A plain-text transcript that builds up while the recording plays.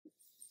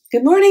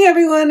Good morning,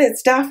 everyone.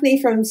 It's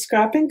Daphne from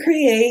Scrap and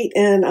Create,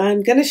 and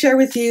I'm going to share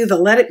with you the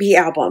Let It Be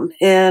album.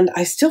 And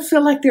I still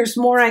feel like there's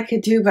more I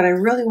could do, but I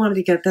really wanted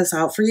to get this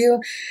out for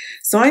you.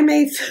 So I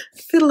may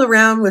fiddle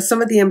around with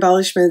some of the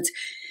embellishments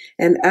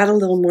and add a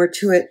little more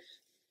to it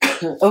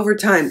over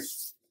time.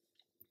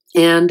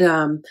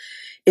 And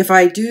if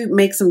I do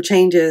make some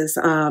changes,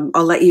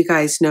 I'll let you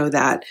guys know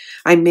that.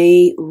 I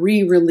may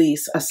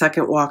re-release a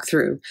second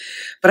walkthrough,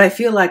 but I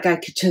feel like I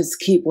could just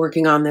keep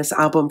working on this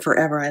album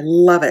forever. I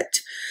love it.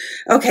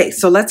 Okay,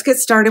 so let's get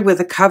started with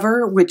a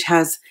cover, which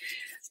has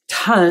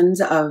tons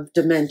of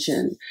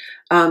dimension.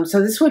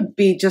 So this would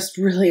be just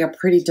really a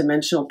pretty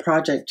dimensional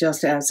project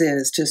just as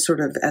is, just sort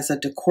of as a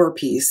decor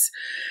piece.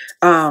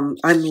 I'm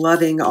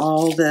loving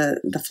all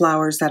the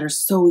flowers that are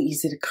so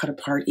easy to cut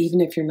apart,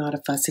 even if you're not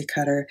a fussy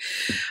cutter.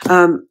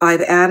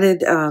 I've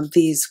added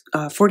these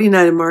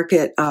 49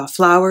 Market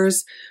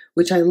flowers,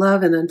 which I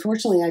love, and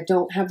unfortunately I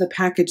don't have the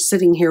package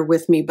sitting here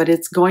with me, but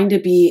it's going to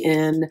be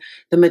in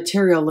the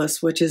material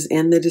list, which is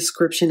in the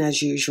description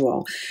as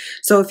usual.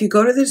 So if you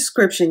go to the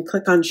description,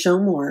 click on Show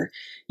More,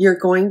 you're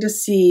going to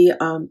see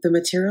the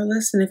material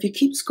list, and if you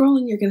keep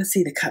scrolling, you're going to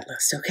see the cut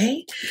list,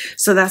 okay?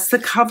 So that's the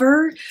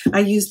cover. I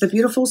used the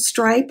beautiful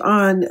stripe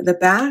on the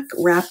back,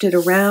 wrapped it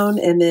around,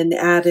 and then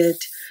added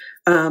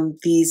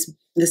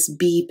this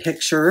bee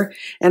picture.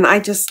 And I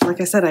just,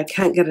 like I said, I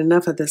can't get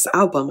enough of this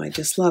album. I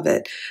just love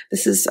it.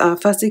 This is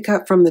fussy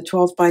cut from the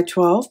 12 by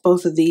 12,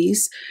 both of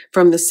these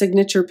from the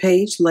signature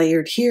page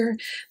layered here.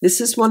 This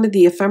is one of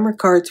the ephemera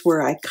cards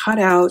where I cut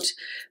out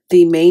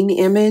the main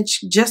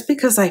image just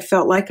because I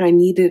felt like I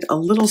needed a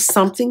little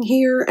something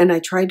here, and I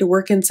tried to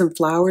work in some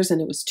flowers and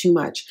it was too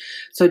much.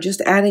 So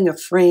just adding a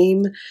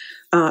frame,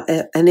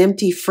 an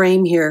empty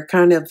frame here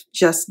kind of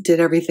just did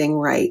everything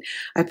right.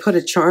 I put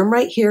a charm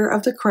right here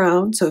of the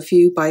crown. So if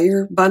you buy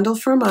your bundle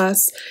from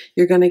us,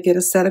 you're going to get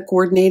a set of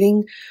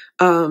coordinating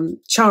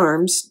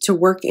charms to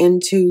work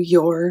into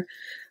your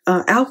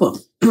album,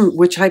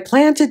 which I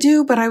planned to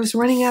do, but I was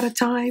running out of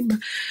time.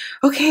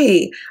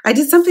 Okay, I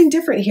did something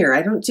different here.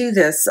 I don't do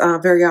this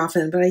very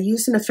often, but I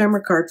used an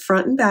ephemera card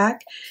front and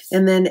back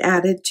and then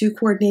added 2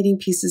 coordinating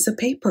pieces of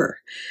paper.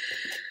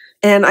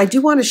 And I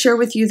do want to share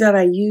with you that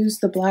I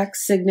used the black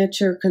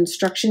signature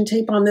construction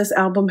tape on this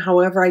album.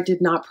 However, I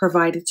did not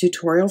provide a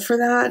tutorial for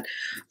that.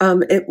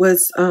 It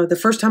was the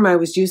first time I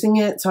was using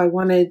it, so I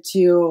wanted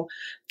to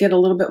get a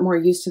little bit more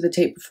used to the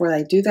tape before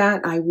I do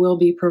that. I will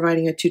be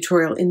providing a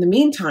tutorial. In the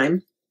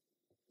meantime,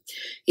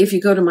 if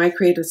you go to My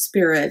Creative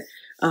Spirit,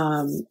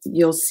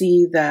 you'll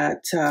see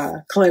that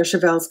Claire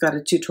Chevelle's got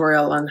a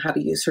tutorial on how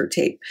to use her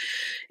tape.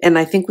 And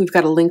I think we've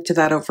got a link to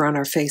that over on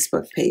our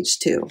Facebook page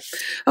too.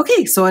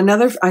 Okay, so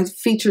I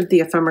featured the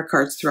ephemera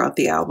cards throughout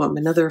the album.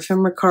 Another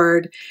ephemera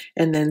card,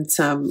 and then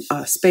some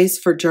space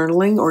for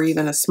journaling or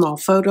even a small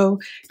photo,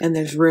 and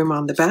there's room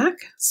on the back.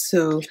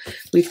 So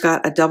we've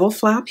got a double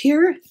flap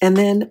here, and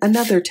then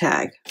another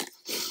tag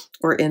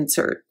or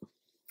insert.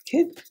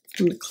 Okay,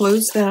 I'm going to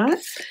close that.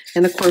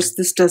 And of course,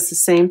 this does the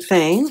same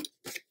thing.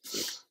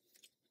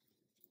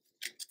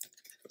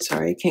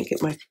 Sorry, I can't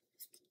get my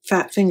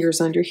fat fingers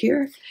under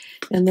here.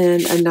 And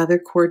then another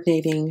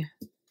coordinating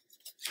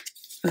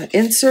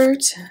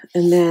insert.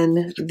 And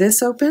then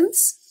this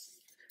opens.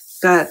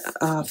 Got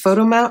a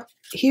photo mount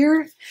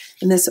here.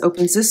 And this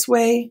opens this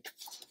way.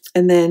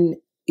 And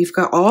then you've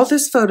got all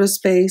this photo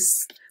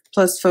space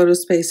plus photo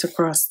space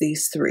across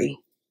these 3.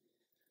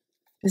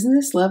 Isn't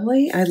this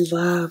lovely? I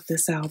love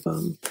this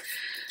album.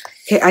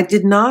 Okay, I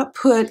did not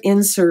put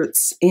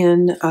inserts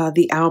in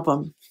the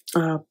album.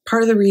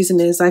 Part of the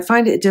reason is I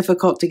find it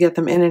difficult to get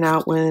them in and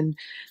out when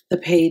the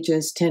page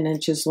is 10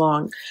 inches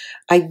long.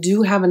 I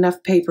do have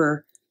enough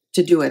paper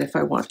to do it if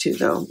I want to,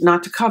 though.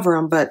 Not to cover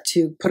them, but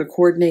to put a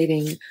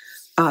coordinating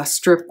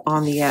strip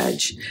on the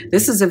edge.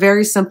 This is a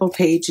very simple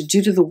page.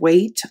 Due to the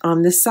weight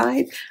on this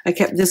side, I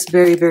kept this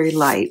very, very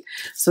light.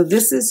 So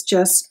this is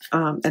just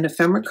an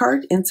ephemera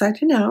card inside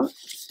and out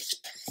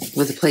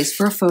with a place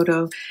for a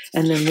photo.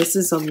 And then this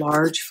is a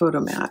large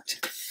photo mat.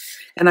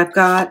 And I've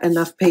got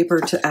enough paper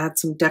to add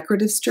some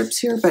decorative strips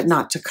here, but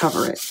not to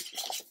cover it.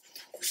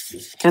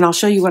 And I'll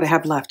show you what I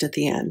have left at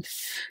the end.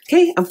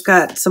 Okay, I've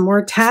got some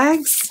more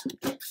tags.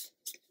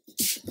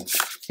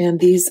 And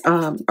these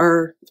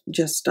are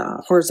just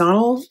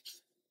horizontal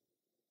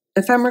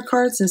ephemera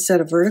cards instead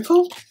of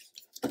vertical.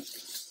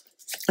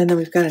 And then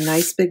we've got a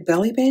nice big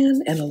belly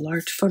band and a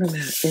large photo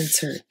mat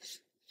insert.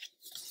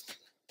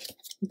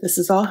 This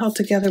is all held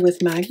together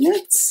with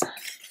magnets.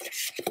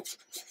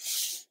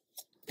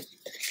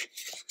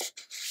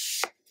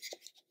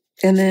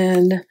 And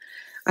then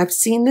I've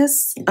seen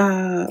this,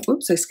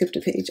 oops, I skipped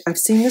a page. I've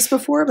seen this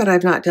before, but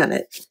I've not done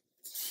it.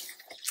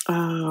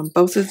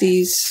 Both of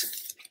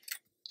these,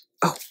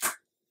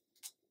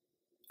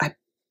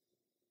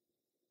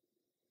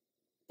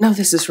 no,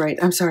 this is right.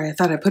 I'm sorry. I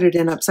thought I put it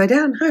in upside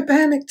down. I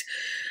panicked.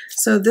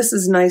 So this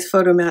is nice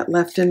photo mat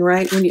left and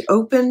right. When you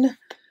open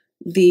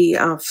the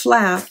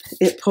flap,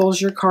 it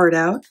pulls your card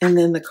out, and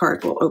then the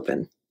card will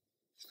open.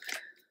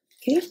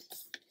 Okay.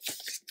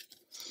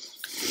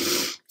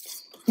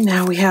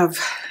 Now we have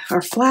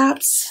our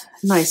flaps,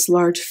 nice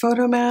large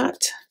photo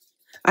mat.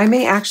 I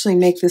may actually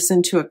make this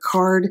into a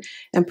card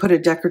and put a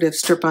decorative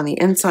strip on the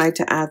inside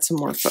to add some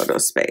more photo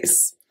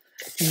space.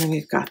 And then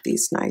we've got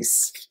these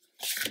nice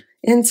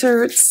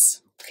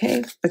inserts.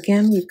 Okay,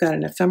 again, we've got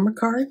an ephemera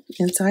card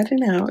inside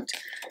and out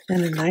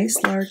and a nice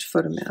large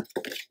photo mat.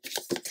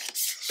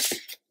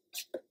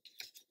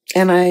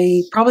 And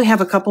I probably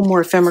have a couple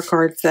more ephemera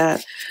cards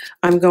that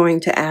I'm going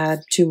to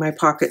add to my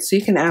pocket, so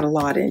you can add a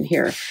lot in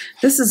here.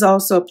 This is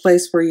also a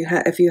place where you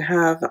have, if you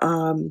have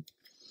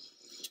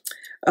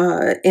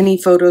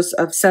any photos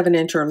of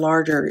 7-inch or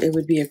larger, it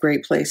would be a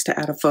great place to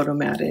add a photo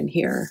mat in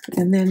here.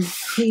 And then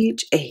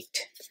page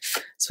 8.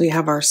 So we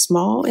have our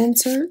small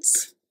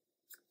inserts.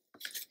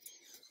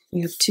 We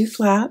have 2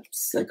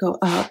 flaps that go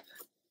up.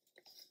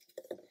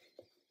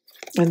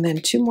 And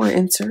then 2 more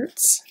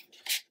inserts.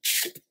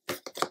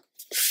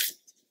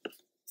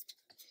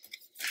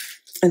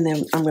 And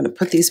then I'm going to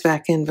put these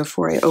back in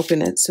before I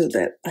open it so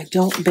that I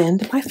don't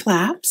bend my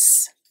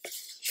flaps.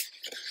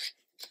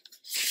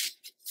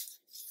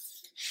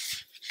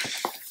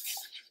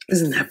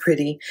 Isn't that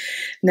pretty?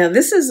 Now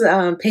this is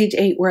page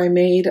 8 where I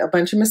made a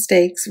bunch of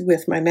mistakes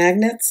with my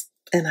magnets,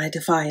 and I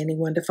defy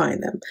anyone to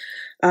find them.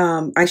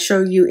 I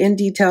show you in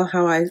detail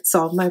how I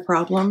solved my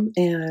problem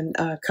and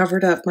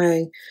covered up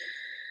my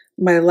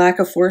lack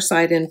of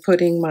foresight in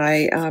putting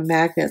my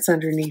magnets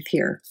underneath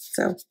here.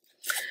 So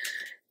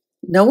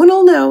no one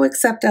will know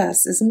except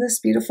us. Isn't this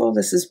beautiful?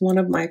 This is one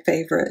of my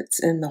favorites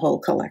in the whole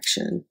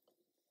collection.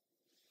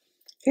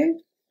 Okay,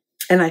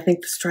 and I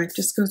think the stripe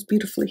just goes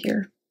beautifully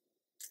here.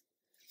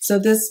 So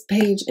this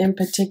page in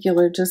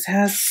particular just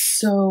has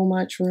so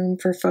much room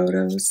for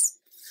photos.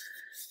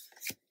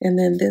 And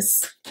then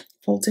this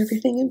holds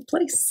everything in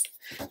place.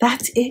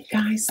 That's it,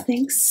 guys.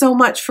 Thanks so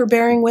much for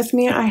bearing with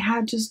me. I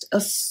had just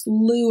a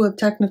slew of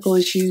technical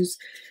issues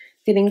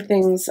getting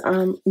things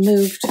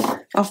moved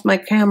off my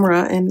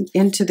camera and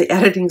into the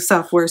editing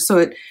software, so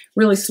it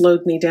really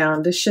slowed me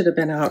down. This should have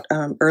been out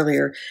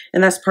earlier,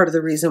 and that's part of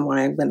the reason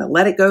why I'm going to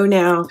let it go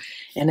now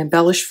and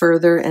embellish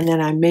further, and then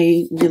I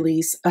may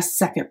release a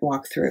second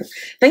walkthrough.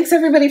 Thanks,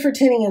 everybody, for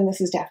tuning in. This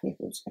is Daphne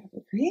from Scrap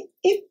and Create.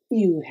 If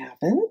you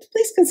haven't,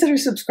 please consider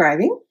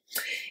subscribing.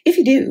 If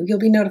you do, you'll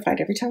be notified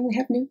every time we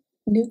have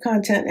new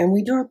content, and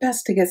we do our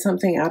best to get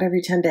something out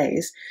every 10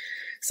 days.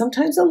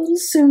 Sometimes a little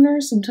sooner,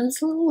 sometimes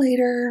a little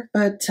later,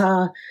 but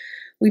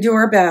we do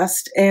our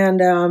best. And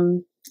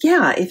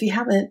yeah, if you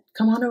haven't,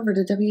 come on over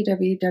to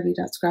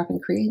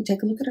www.scrapandcreate and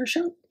take a look at our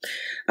shop.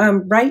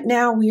 Right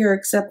now, we are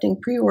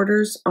accepting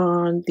pre-orders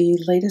on the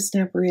latest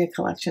Stamperia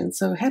collection,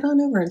 so head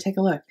on over and take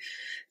a look.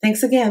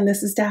 Thanks again.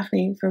 This is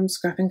Daphne from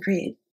Scrap and Create.